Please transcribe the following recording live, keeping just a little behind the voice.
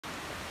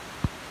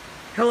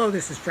Hello,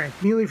 this is Frank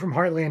Mealy from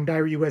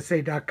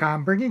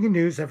HeartlandDiaryUSA.com, bringing you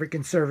news every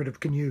conservative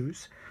can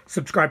use.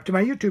 Subscribe to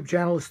my YouTube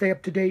channel to stay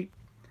up to date.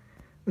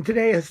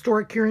 Today, a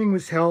historic hearing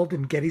was held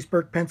in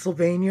Gettysburg,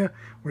 Pennsylvania,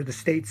 where the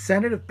state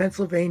Senate of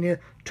Pennsylvania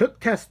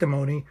took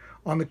testimony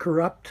on the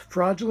corrupt,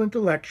 fraudulent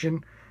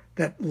election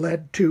that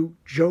led to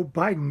Joe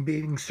Biden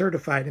being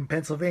certified in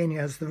Pennsylvania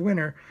as the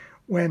winner,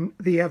 when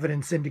the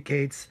evidence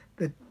indicates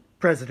that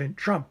President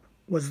Trump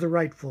was the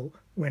rightful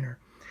winner.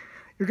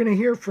 You're going to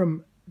hear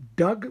from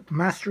Doug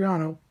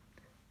Mastriano,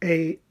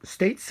 a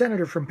state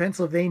senator from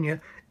Pennsylvania,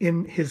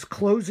 in his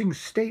closing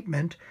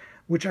statement,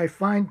 which I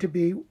find to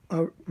be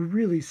a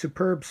really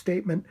superb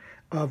statement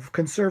of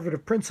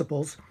conservative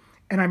principles.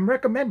 And I'm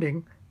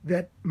recommending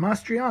that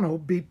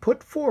Mastriano be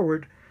put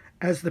forward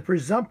as the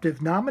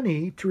presumptive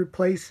nominee to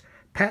replace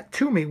Pat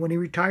Toomey when he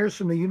retires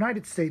from the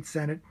United States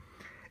Senate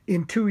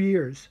in 2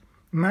 years.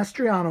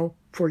 Mastriano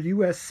for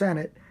U.S.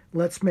 Senate.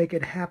 Let's make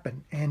it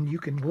happen. And you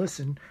can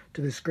listen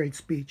to this great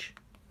speech.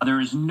 There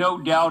is no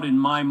doubt in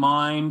my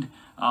mind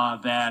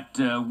that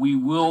we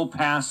will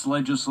pass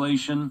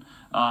legislation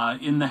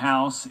in the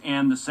House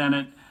and the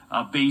Senate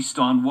based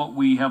on what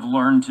we have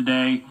learned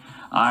today.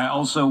 I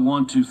also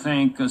want to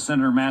thank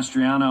Senator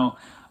Mastriano.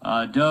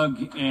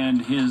 Doug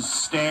and his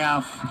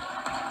staff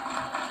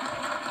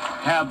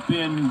have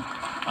been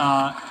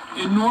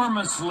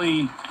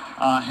enormously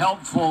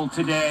helpful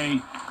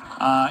today.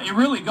 It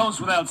really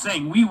goes without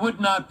saying, we would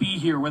not be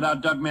here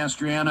without Doug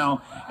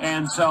Mastriano,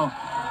 and so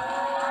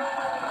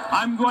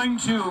I'm going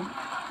to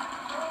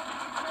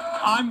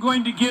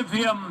give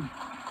him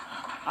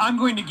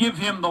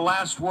the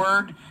last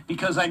word,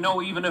 because I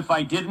know even if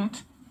I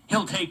didn't,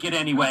 he'll take it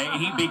anyway.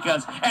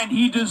 And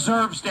he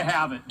deserves to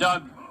have it.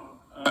 Doug.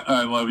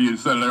 I love you,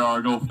 Senator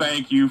Argyle.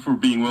 Thank you for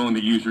being willing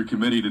to use your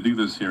committee to do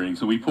this hearing.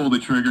 So we pulled the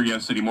trigger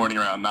yesterday morning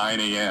around 9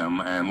 a.m.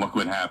 and look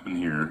what happened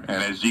here.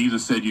 And as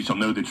Jesus said, you shall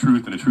know the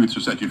truth, and the truth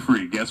shall set you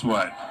free. Guess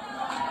what?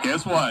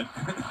 Guess what?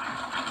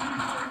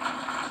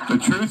 The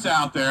truth's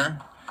out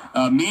there.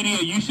 Media,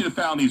 you should have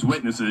found these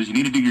witnesses. You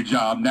need to do your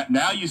job.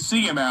 Now you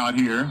see them out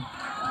here.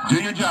 Do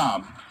your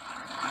job.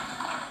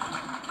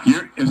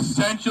 You're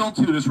essential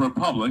to this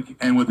republic,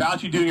 and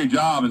without you doing your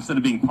job, instead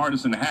of being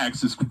partisan hacks,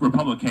 this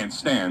republic can't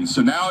stand.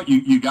 So now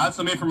you got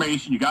some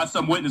information, you got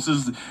some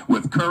witnesses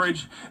with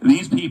courage.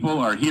 These people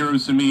are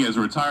heroes to me. As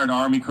a retired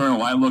Army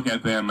colonel, I look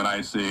at them and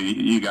I say,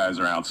 you guys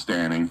are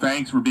outstanding.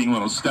 Thanks for being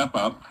willing to step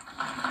up.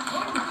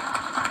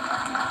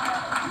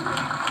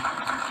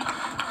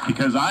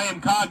 Because I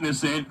am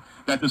cognizant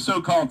that the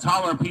so-called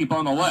tolerant people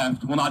on the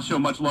left will not show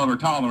much love or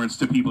tolerance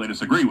to people they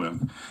disagree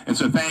with. And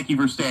so thank you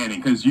for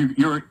standing, because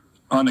you're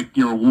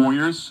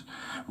warriors,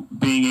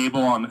 being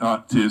able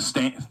to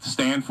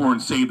stand for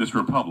and save this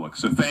republic.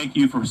 So thank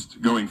you for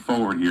going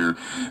forward here.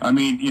 I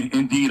mean,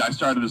 indeed, I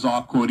started this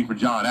off quoting from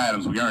John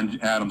Adams. We are in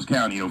Adams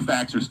County. You know,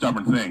 facts are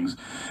stubborn things.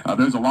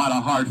 There's a lot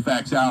of hard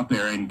facts out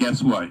there, and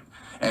guess what?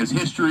 As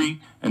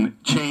history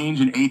and change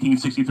in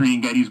 1863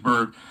 in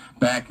Gettysburg,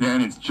 back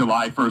then, it's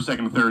July 1st, 2nd,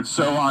 and 3rd.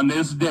 So on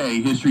this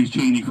day, history is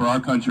changing for our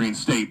country and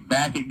state,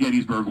 back at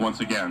Gettysburg once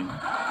again.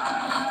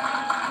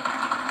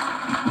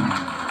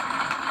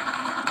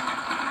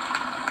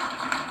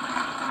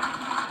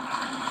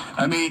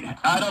 I mean,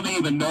 I don't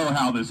even know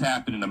how this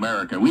happened in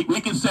America. We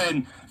can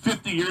send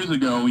 50 years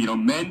ago,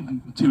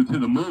 men to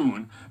the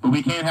moon, but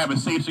we can't have a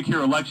safe,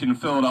 secure election in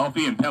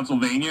Philadelphia and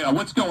Pennsylvania.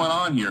 What's going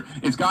on here?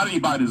 It's got to be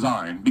by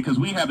design, because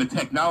we have the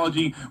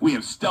technology, we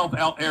have stealth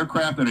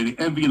aircraft that are the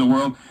envy of the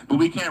world, but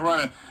we can't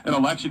run an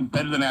election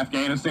better than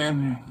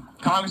Afghanistan.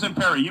 Congressman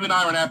Perry, you and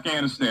I are in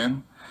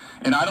Afghanistan,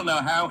 and I don't know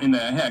how in the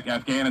heck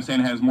Afghanistan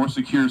has more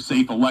secure,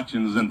 safe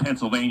elections than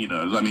Pennsylvania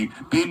does. I mean,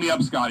 beam me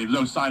up, Scotty. There's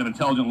no sign of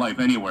intelligent life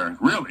anywhere.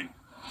 Really?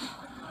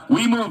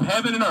 We move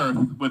heaven and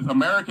earth with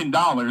American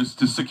dollars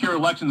to secure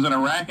elections in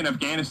Iraq and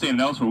Afghanistan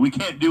and elsewhere. We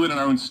can't do it in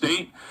our own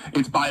state.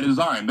 It's by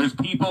design. There's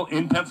people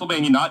in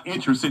Pennsylvania not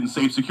interested in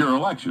safe, secure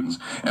elections,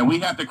 and we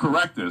have to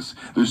correct this.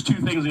 There's two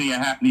things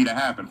that need to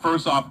happen.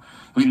 First off,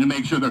 we need to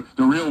make sure the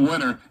real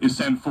winner is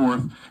sent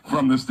forth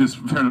from this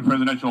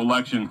presidential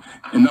election.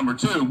 And number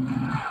two,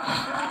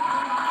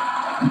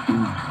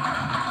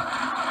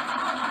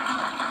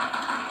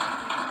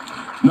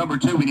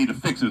 we need to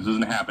fix this. It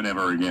doesn't happen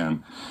ever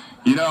again.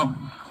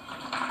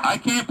 I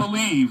can't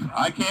believe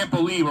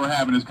we're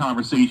having this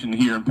conversation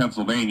here in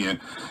Pennsylvania.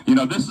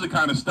 This is the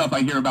kind of stuff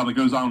I hear about that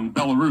goes on in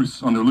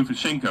Belarus under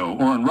Lukashenko,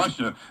 or in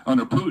Russia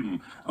under Putin,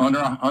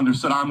 under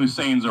Saddam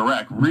Hussein's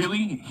Iraq.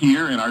 Really?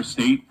 Here in our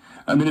state?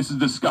 I mean, this is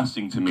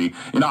disgusting to me.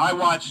 I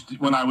watched,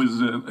 when I was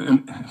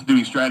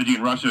doing strategy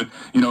in Russia,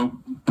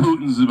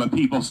 Putin's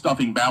people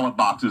stuffing ballot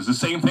boxes. The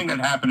same thing that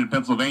happened in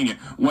Pennsylvania.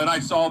 When I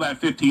saw that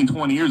 15,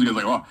 20 years ago, I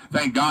was like, oh,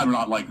 thank God we're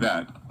not like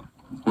that.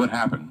 What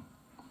happened?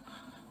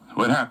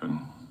 What happened?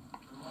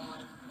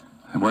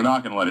 And we're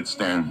not going to let it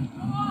stand.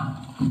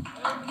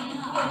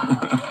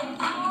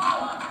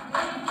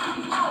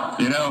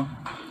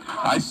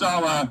 I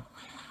saw,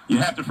 you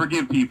have to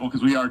forgive people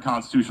because we are a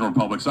constitutional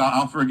republic, so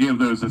I'll forgive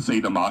those that say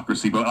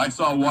democracy, but I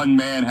saw one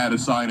man had a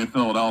sign in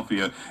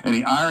Philadelphia, and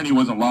the irony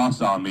wasn't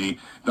lost on me.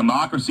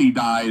 Democracy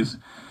dies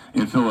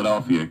in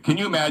Philadelphia. Can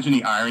you imagine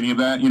the irony of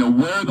that? You know,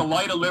 where the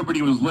light of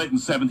liberty was lit in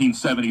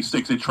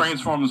 1776, it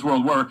transformed this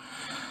world. We're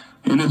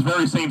in this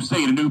very same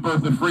state, a new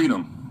birth of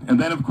freedom. And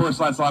then, of course,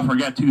 let's not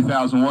forget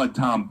 2001,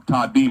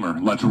 Todd Beamer,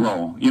 let's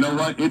roll. You know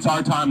what? It's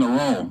our time to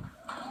roll.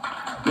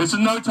 This is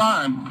no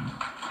time.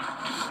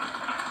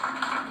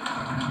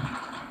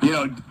 You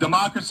know,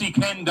 democracy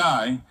can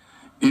die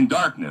in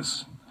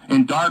darkness.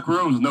 In dark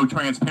rooms with no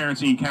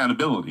transparency and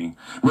accountability.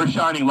 We're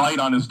shining light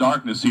on this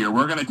darkness here.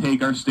 We're going to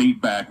take our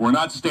state back. We're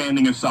not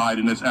standing aside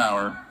in this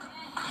hour.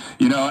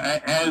 You know,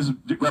 as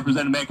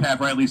Representative Metcalf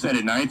rightly said,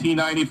 in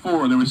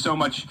 1994, there was so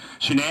much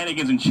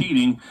shenanigans and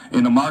cheating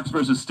in the Marks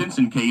versus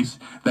Stinson case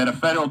that a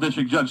federal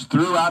district judge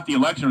threw out the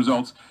election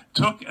results,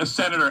 took a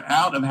senator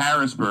out of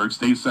Harrisburg,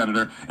 state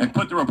senator, and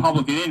put the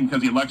Republican in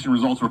because the election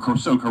results were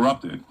so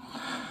corrupted.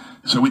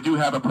 So we do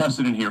have a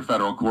precedent here,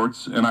 federal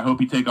courts, and I hope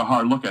you take a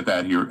hard look at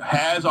that here.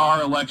 Has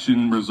our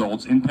election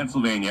results in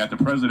Pennsylvania at the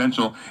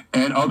presidential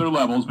and other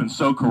levels been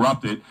so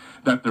corrupted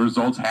that the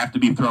results have to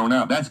be thrown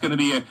out? That's going to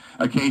be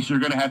a case you're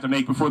going to have to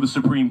make before the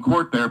Supreme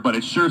Court there, but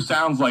it sure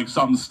sounds like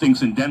something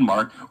stinks in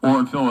Denmark or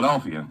in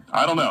Philadelphia.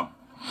 I don't know.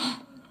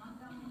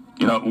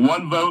 You know,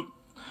 one vote,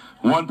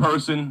 one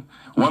person,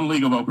 one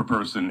legal vote per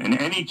person, and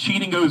any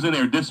cheating goes in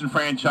there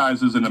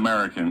disenfranchises an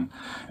American.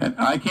 And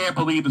I can't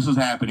believe this is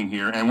happening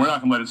here, and we're not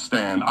going to let it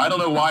stand. I don't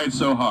know why it's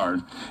so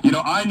hard. You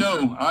know, I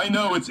know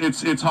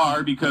it's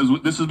hard because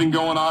this has been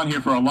going on here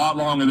for a lot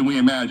longer than we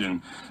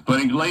imagine. But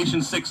in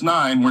Galatians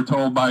 6:9, we're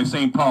told by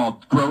St. Paul,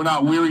 grow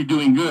not weary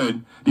doing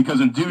good, because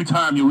in due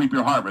time you'll reap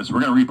your harvest. We're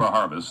going to reap our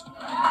harvest.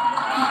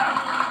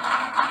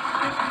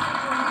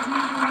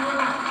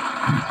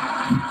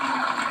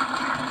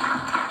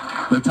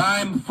 The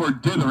time for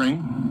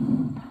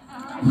dithering,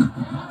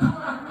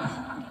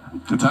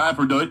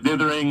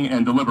 dithering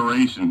and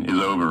deliberation is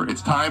over.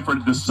 It's time for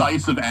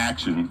decisive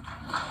action.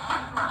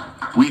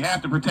 We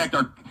have to protect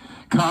our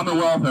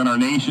Commonwealth and our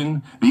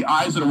nation. The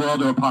eyes of the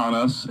world are upon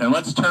us, and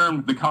let's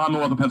turn the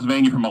Commonwealth of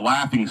Pennsylvania from a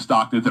laughing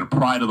stock to the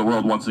pride of the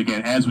world once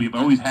again, as we've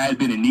always had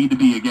been and need to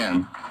be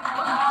again.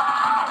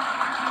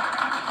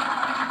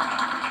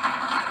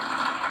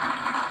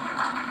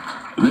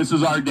 This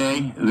is our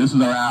day, this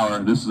is our hour,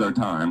 this is our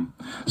time.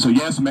 So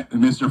yes,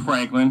 Mr.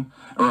 Franklin,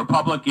 a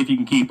republic, if you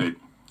can keep it,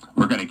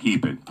 we're going to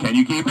keep it. Can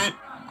you keep it?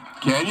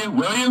 Can you?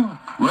 Will you?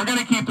 We're going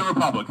to keep the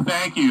republic.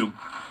 Thank you,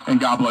 and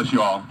God bless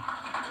you all.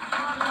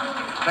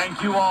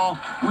 Thank you all.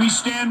 We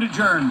stand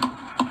adjourned.